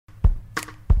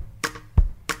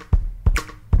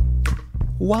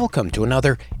Welcome to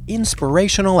another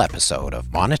inspirational episode of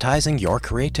Monetizing Your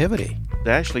Creativity.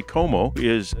 Ashley Como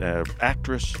is an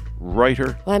actress,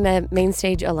 writer. Well, I'm a main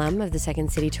stage alum of the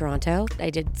Second City Toronto. I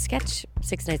did sketch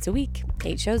 6 nights a week,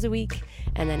 8 shows a week,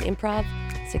 and then improv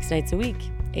 6 nights a week,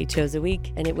 8 shows a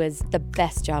week, and it was the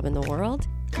best job in the world.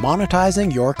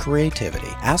 Monetizing Your Creativity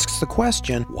asks the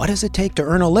question, what does it take to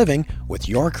earn a living with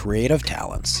your creative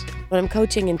talents? When I'm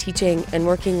coaching and teaching and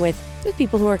working with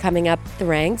people who are coming up the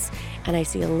ranks, and I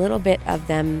see a little bit of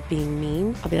them being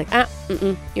mean, I'll be like,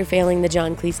 you're failing the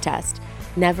John Cleese test.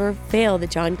 Never fail the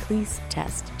John Cleese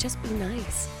test. Just be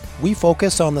nice. We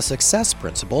focus on the success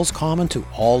principles common to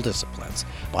all disciplines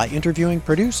by interviewing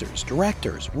producers,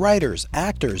 directors, writers,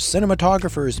 actors,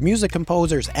 cinematographers, music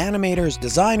composers, animators,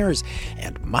 designers,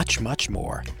 and much, much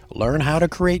more. Learn how to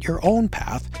create your own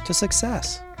path to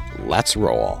success. Let's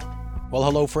roll. Well,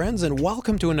 hello, friends, and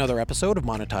welcome to another episode of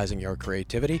Monetizing Your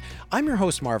Creativity. I'm your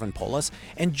host, Marvin Polis,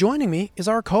 and joining me is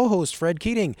our co-host, Fred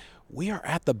Keating. We are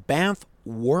at the Banff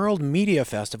World Media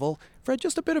Festival. Fred,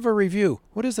 just a bit of a review.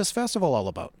 What is this festival all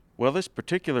about? Well, this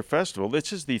particular festival,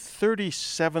 this is the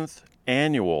 37th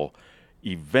annual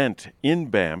event in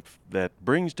Banff that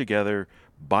brings together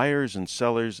buyers and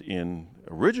sellers in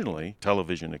originally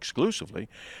television exclusively.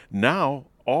 Now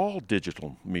all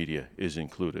digital media is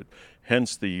included.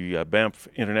 Hence the Banff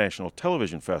International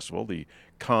Television Festival, the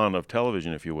Con of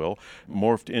television, if you will,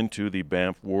 morphed into the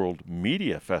Banff World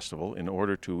Media Festival in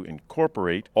order to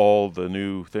incorporate all the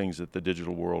new things that the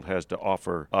digital world has to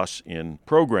offer us in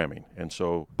programming. And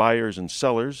so buyers and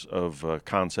sellers of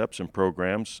concepts and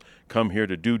programs come here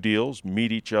to do deals,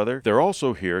 meet each other. They're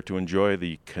also here to enjoy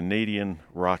the Canadian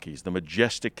Rockies, the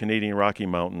majestic Canadian Rocky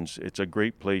Mountains. It's a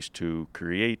great place to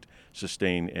create,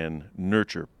 sustain, and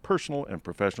nurture personal and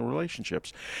professional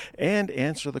relationships and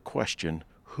answer the question,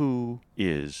 who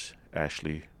is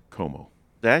Ashley Como?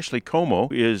 Ashley Como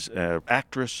is an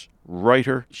actress,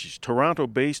 writer. She's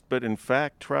Toronto-based, but in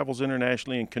fact travels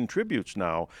internationally and contributes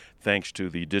now, thanks to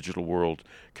the digital world,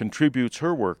 contributes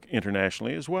her work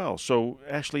internationally as well. So,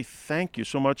 Ashley, thank you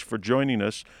so much for joining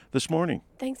us this morning.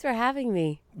 Thanks for having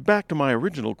me. Back to my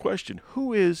original question,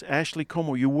 who is Ashley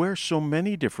Como? You wear so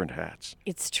many different hats.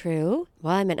 It's true.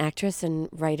 Well, I'm an actress and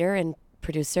writer and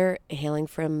producer hailing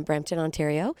from Brampton,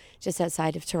 Ontario, just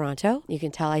outside of Toronto. You can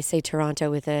tell I say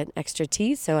Toronto with an extra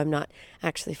T, so I'm not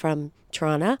actually from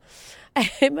Toronto.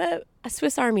 I'm a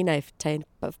Swiss Army knife type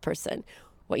of person.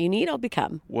 What you need, I'll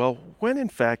become. Well, when in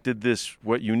fact did this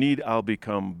what you need, I'll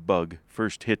become bug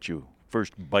first hit you?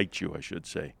 First bite you, I should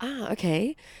say.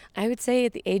 Okay. I would say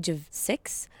at the age of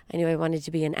 6, I knew I wanted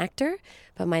to be an actor,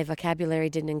 but my vocabulary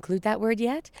didn't include that word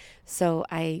yet. So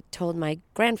I told my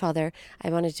grandfather I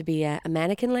wanted to be a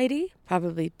mannequin lady,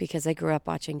 probably because I grew up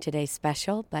watching Today's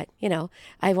Special. But,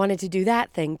 I wanted to do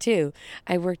that thing too.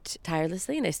 I worked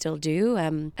tirelessly, and I still do,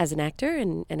 as an actor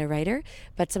and a writer.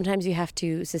 But sometimes you have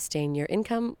to sustain your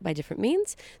income by different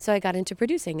means. So I got into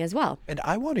producing as well. And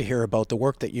I want to hear about the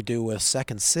work that you do with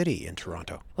Second City in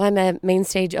Toronto. Well, I'm a main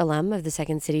stage alum of the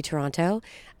Second City Toronto.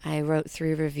 I wrote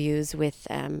 3 reviews with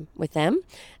them,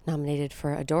 nominated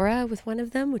for Adora with one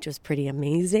of them, which was pretty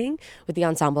amazing, with the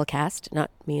ensemble cast, not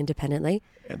me independently.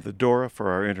 And the Dora for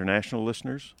our international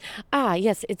listeners?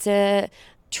 Yes, it's a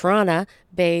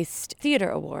Toronto-based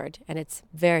theater award, and it's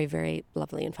very, very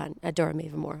lovely and fun. A Dora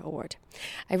Mavamore Award.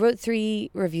 I wrote 3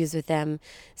 reviews with them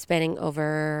spanning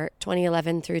over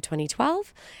 2011 through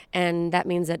 2012, and that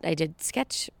means that I did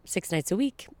sketch 6 nights a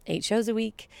week, 8 shows a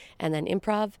week, and then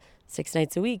improv 6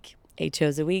 nights a week, 8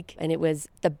 shows a week, and it was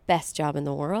the best job in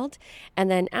the world.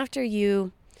 And then after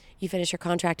you finish your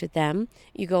contract with them,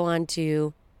 you go on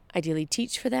to ideally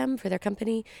teach for them, for their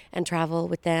company, and travel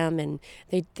with them. And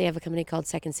they have a company called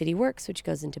Second City Works, which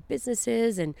goes into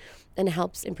businesses and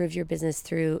helps improve your business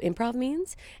through improv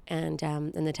means and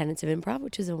the tenets of improv,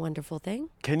 which is a wonderful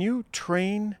thing. Can you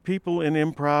train people in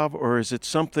improv, or is it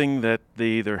something that they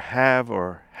either have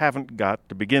or haven't got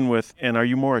to begin with? And are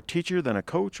you more a teacher than a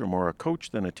coach, or more a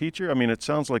coach than a teacher? I mean, it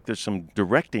sounds like there's some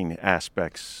directing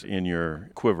aspects in your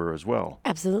quiver as well.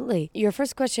 Absolutely. Your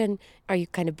first question, are you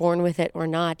kind of born with it or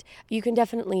not? You can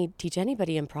definitely teach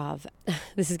anybody improv.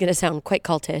 This is going to sound quite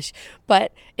cultish,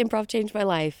 but improv changed my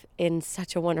life in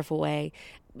such a wonderful way.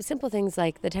 Simple things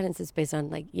like the tenets is based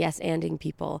on yes-anding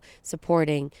people,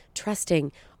 supporting,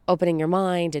 trusting, opening your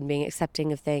mind and being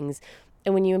accepting of things.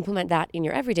 And when you implement that in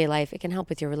your everyday life, it can help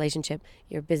with your relationship,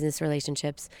 your business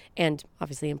relationships, and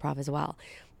obviously improv as well.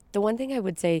 The one thing I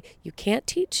would say you can't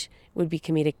teach would be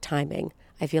comedic timing.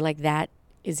 I feel like that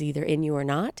is either in you or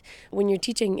not. When you're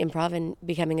teaching improv and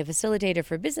becoming a facilitator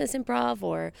for business improv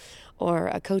or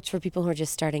a coach for people who are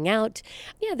just starting out,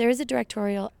 yeah, there is a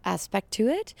directorial aspect to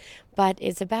it, but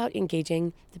it's about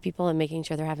engaging the people and making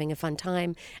sure they're having a fun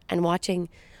time and watching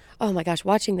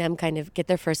them kind of get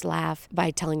their first laugh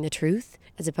by telling the truth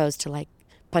as opposed to like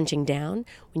punching down.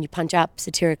 When you punch up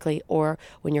satirically or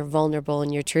when you're vulnerable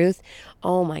in your truth,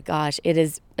 oh my gosh,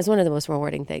 it's one of the most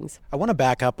rewarding things. I want to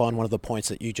back up on one of the points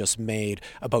that you just made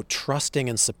about trusting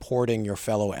and supporting your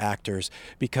fellow actors,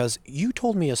 because you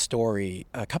told me a story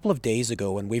a couple of days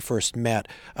ago when we first met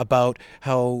about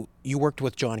how you worked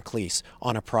with John Cleese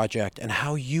on a project and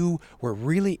how you were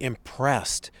really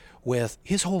impressed with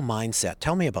his whole mindset.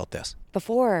 Tell me about this.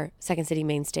 Before Second City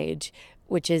Main Stage,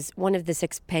 which is one of the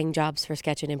 6 paying jobs for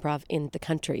sketch and improv in the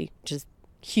country, which is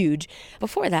huge.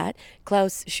 Before that,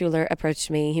 Klaus Schuler approached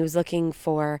me. He was looking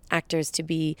for actors to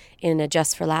be in a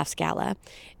Just for Laughs gala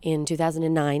in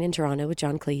 2009 in Toronto with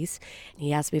John Cleese. And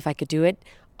he asked me if I could do it.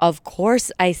 Of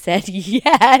course, I said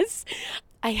yes.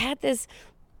 I had this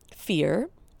fear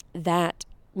that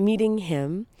meeting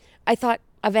him, I thought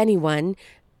of anyone,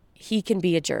 he can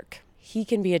be a jerk. He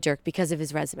can be a jerk because of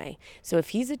his resume. So if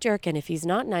he's a jerk and if he's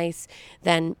not nice,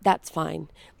 then that's fine.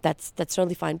 That's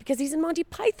totally fine because he's in Monty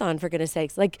Python, for goodness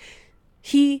sakes. Like,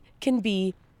 he can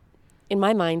be, in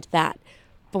my mind, that.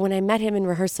 But when I met him in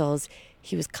rehearsals,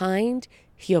 he was kind.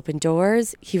 He opened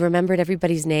doors. He remembered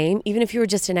everybody's name. Even if you were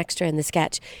just an extra in the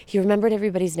sketch, he remembered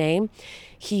everybody's name.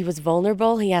 He was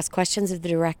vulnerable. He asked questions of the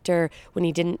director when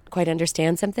he didn't quite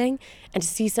understand something. And to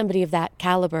see somebody of that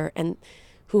caliber and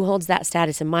who holds that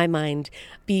status in my mind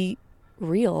be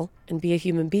real and be a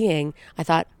human being, I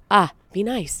thought, be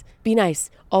nice. Be nice.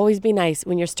 Always be nice.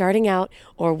 When you're starting out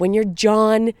or when you're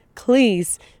John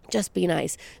Cleese, just be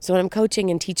nice. So when I'm coaching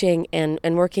and teaching and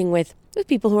working with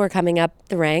people who are coming up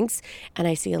the ranks and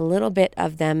I see a little bit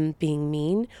of them being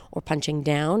mean or punching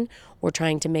down or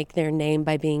trying to make their name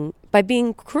by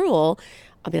being cruel,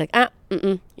 I'll be like,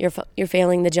 you're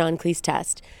failing the John Cleese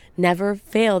test. Never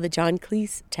fail the John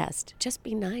Cleese test. Just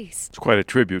be nice. It's quite a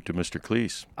tribute to Mr.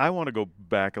 Cleese. I want to go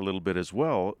back a little bit as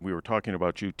well. We were talking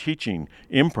about you teaching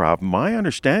improv. My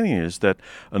understanding is that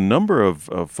a number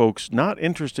of folks not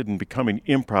interested in becoming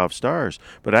improv stars,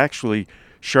 but actually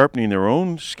sharpening their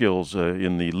own skills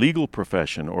in the legal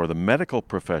profession or the medical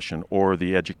profession or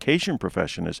the education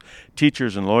profession as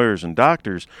teachers and lawyers and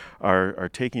doctors are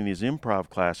taking these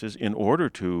improv classes in order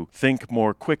to think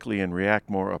more quickly and react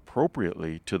more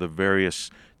appropriately to the various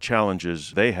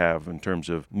challenges they have in terms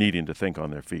of needing to think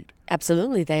on their feet.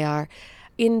 Absolutely, they are.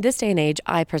 In this day and age,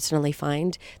 I personally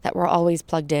find that we're always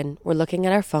plugged in. We're looking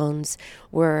at our phones.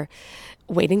 We're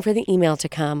waiting for the email to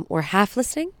come. We're half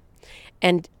listening.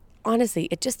 And honestly,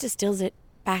 it just distills it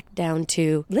back down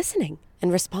to listening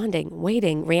and responding,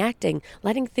 waiting, reacting,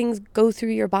 letting things go through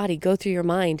your body, go through your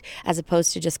mind, as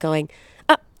opposed to just going,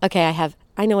 okay,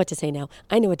 I know what to say now.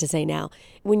 I know what to say now.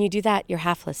 When you do that, you're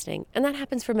half listening. And that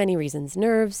happens for many reasons.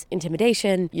 Nerves,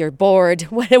 intimidation, you're bored,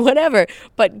 whatever.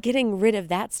 But getting rid of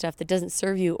that stuff that doesn't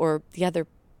serve you or the other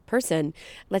person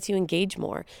lets you engage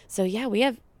more. So yeah, we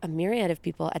have a myriad of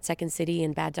people at Second City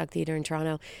and Bad Dog Theatre in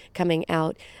Toronto coming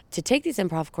out to take these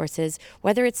improv courses,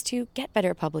 whether it's to get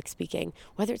better at public speaking,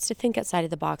 whether it's to think outside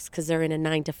of the box because they're in a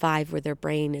 9-to-5 where their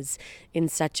brain is in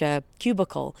such a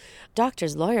cubicle.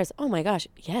 Doctors, lawyers, oh my gosh,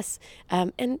 yes.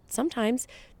 And sometimes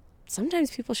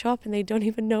people show up and they don't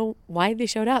even know why they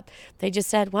showed up. They just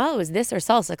said, well, it was this or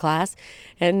salsa class.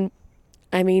 And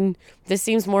I mean, this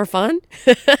seems more fun.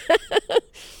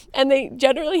 And they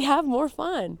generally have more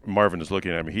fun. Marvin is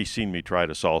looking at me. He's seen me try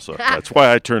to salsa. That's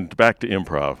why I turned back to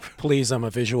improv. Please, I'm a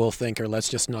visual thinker. Let's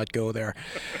just not go there.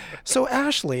 So,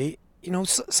 Ashley,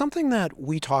 something that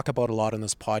we talk about a lot in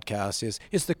this podcast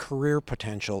is the career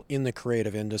potential in the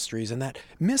creative industries and that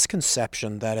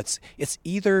misconception that it's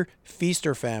either feast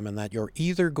or famine, that you're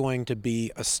either going to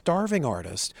be a starving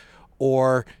artist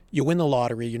or you win the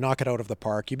lottery, you knock it out of the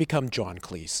park, you become John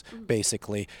Cleese,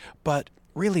 basically. But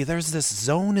really, there's this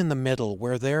zone in the middle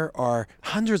where there are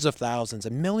hundreds of thousands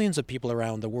and millions of people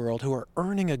around the world who are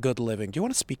earning a good living. Do you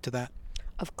want to speak to that?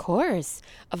 Of course.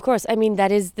 I mean,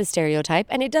 that is the stereotype,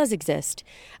 and it does exist.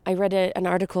 I read an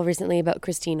article recently about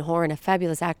Christine Horn, a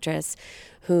fabulous actress,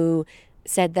 who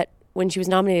said that when she was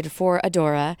nominated for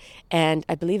Adora and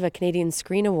I believe a Canadian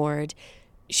Screen Award,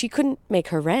 she couldn't make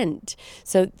her rent.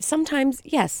 So sometimes,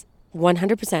 yes,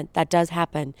 100%, that does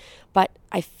happen. But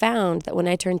I found that when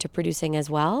I turned to producing as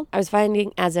well, I was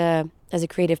finding as a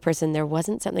creative person, there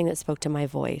wasn't something that spoke to my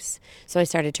voice. So I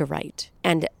started to write.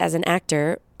 And as an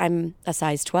actor, I'm a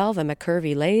size 12, I'm a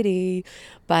curvy lady.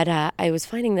 But I was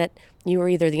finding that you were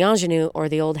either the ingenue or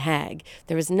the old hag.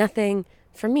 There was nothing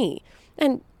for me.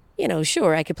 And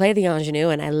sure, I could play the ingenue,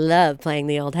 and I love playing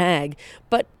the old hag,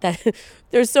 but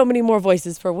there's so many more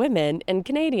voices for women and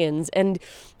Canadians and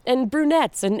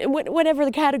brunettes and whatever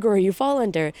the category you fall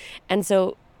under. And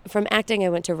so from acting, I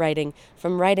went to writing.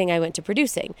 From writing, I went to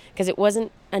producing, because it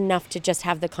wasn't enough to just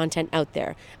have the content out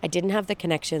there. I didn't have the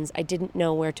connections. I didn't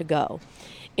know where to go.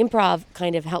 Improv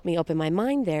kind of helped me open my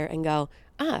mind there and go,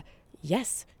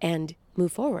 yes, and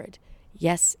move forward.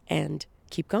 Yes, and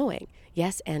keep going.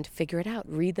 Yes, and figure it out.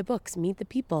 Read the books, meet the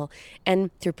people.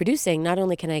 And through producing, not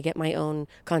only can I get my own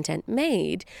content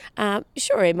made,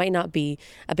 sure, it might not be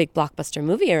a big blockbuster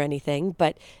movie or anything,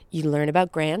 but you learn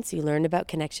about grants, you learn about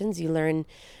connections, you learn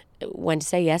when to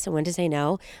say yes and when to say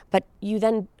no, but you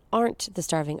then aren't the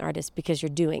starving artist because you're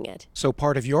doing it. So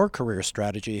part of your career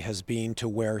strategy has been to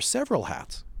wear several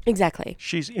hats. Exactly.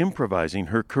 She's improvising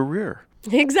her career.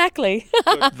 Exactly.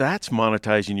 That's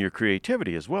monetizing your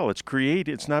creativity as well.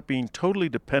 It's not being totally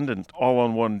dependent all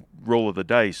on one roll of the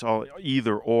dice, all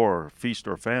either or, feast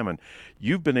or famine.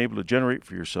 You've been able to generate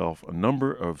for yourself a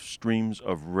number of streams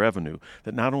of revenue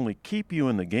that not only keep you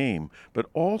in the game, but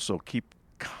also keep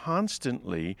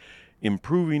constantly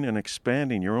improving and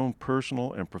expanding your own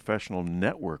personal and professional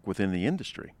network within the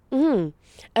industry.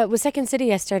 With Second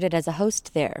City, I started as a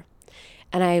host there.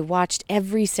 And I watched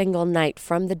every single night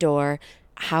from the door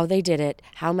how they did it,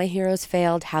 how my heroes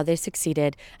failed, how they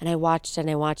succeeded. And I watched and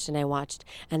I watched and I watched.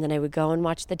 And then I would go and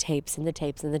watch the tapes and the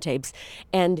tapes and the tapes.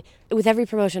 And with every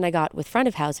promotion I got with front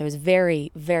of house, I was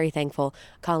very, very thankful.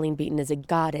 Colleen Beaton is a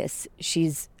goddess.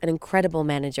 She's an incredible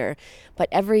manager. But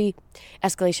every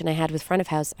escalation I had with front of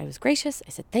house, I was gracious. I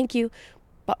said, thank you.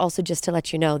 But also just to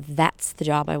let you know, that's the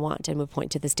job I want, and would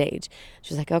point to the stage.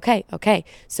 She was like, okay.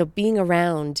 So being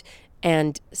around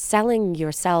and selling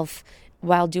yourself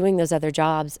while doing those other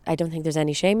jobs, I don't think there's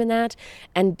any shame in that.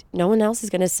 And no one else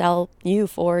is going to sell you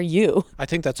for you. I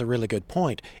think that's a really good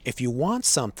point. If you want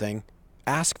something,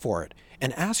 ask for it.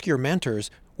 And ask your mentors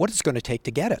what it's going to take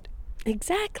to get it.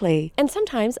 Exactly. And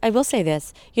sometimes, I will say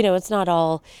this, it's not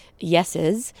all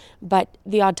yeses, but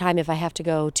the odd time if I have to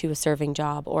go to a serving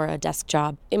job or a desk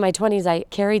job. In my 20s, I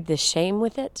carried this shame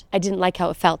with it. I didn't like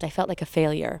how it felt. I felt like a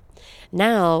failure.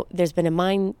 Now, there's been a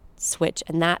mind switch,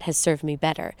 and that has served me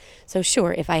better. So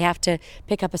sure, if I have to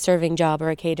pick up a serving job or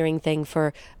a catering thing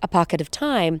for a pocket of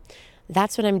time,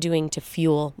 that's what I'm doing to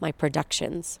fuel my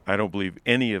productions. I don't believe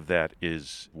any of that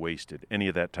is wasted. Any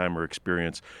of that time or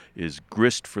experience is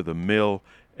grist for the mill,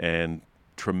 and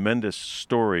tremendous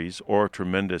stories or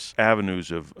tremendous avenues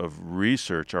of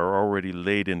research are already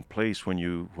laid in place when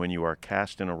you are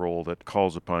cast in a role that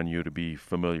calls upon you to be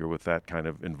familiar with that kind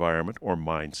of environment or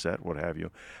mindset, what have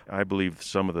you. I believe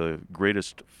some of the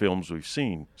greatest films we've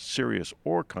seen, serious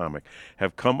or comic,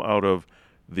 have come out of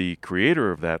the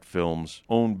creator of that film's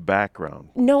own background.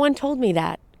 No one told me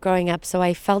that growing up, so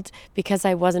I felt, because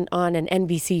I wasn't on an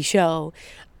NBC show,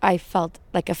 I felt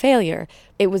like a failure.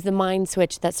 It was the mind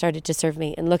switch that started to serve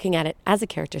me, and looking at it as a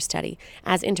character study,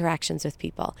 as interactions with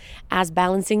people, as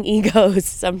balancing egos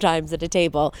sometimes at a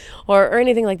table or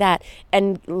anything like that,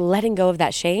 and letting go of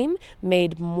that shame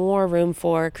made more room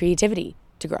for creativity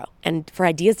to grow and for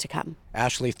ideas to come.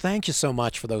 Ashley, thank you so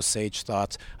much for those sage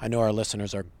thoughts. I know our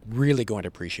listeners are really going to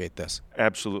appreciate this.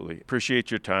 Absolutely.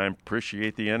 Appreciate your time.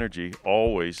 Appreciate the energy.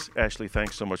 Always. Ashley,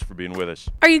 thanks so much for being with us.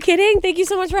 Are you kidding? Thank you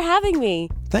so much for having me.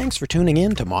 Thanks for tuning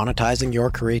in to Monetizing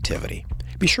Your Creativity.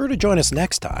 Be sure to join us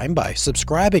next time by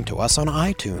subscribing to us on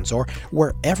iTunes or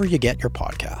wherever you get your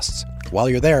podcasts. While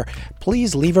you're there,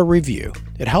 please leave a review.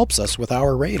 It helps us with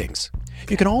our ratings.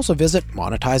 You can also visit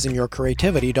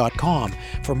monetizingyourcreativity.com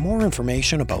for more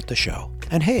information about the show.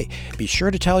 And hey, be sure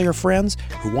to tell your friends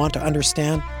who want to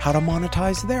understand how to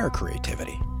monetize their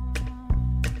creativity.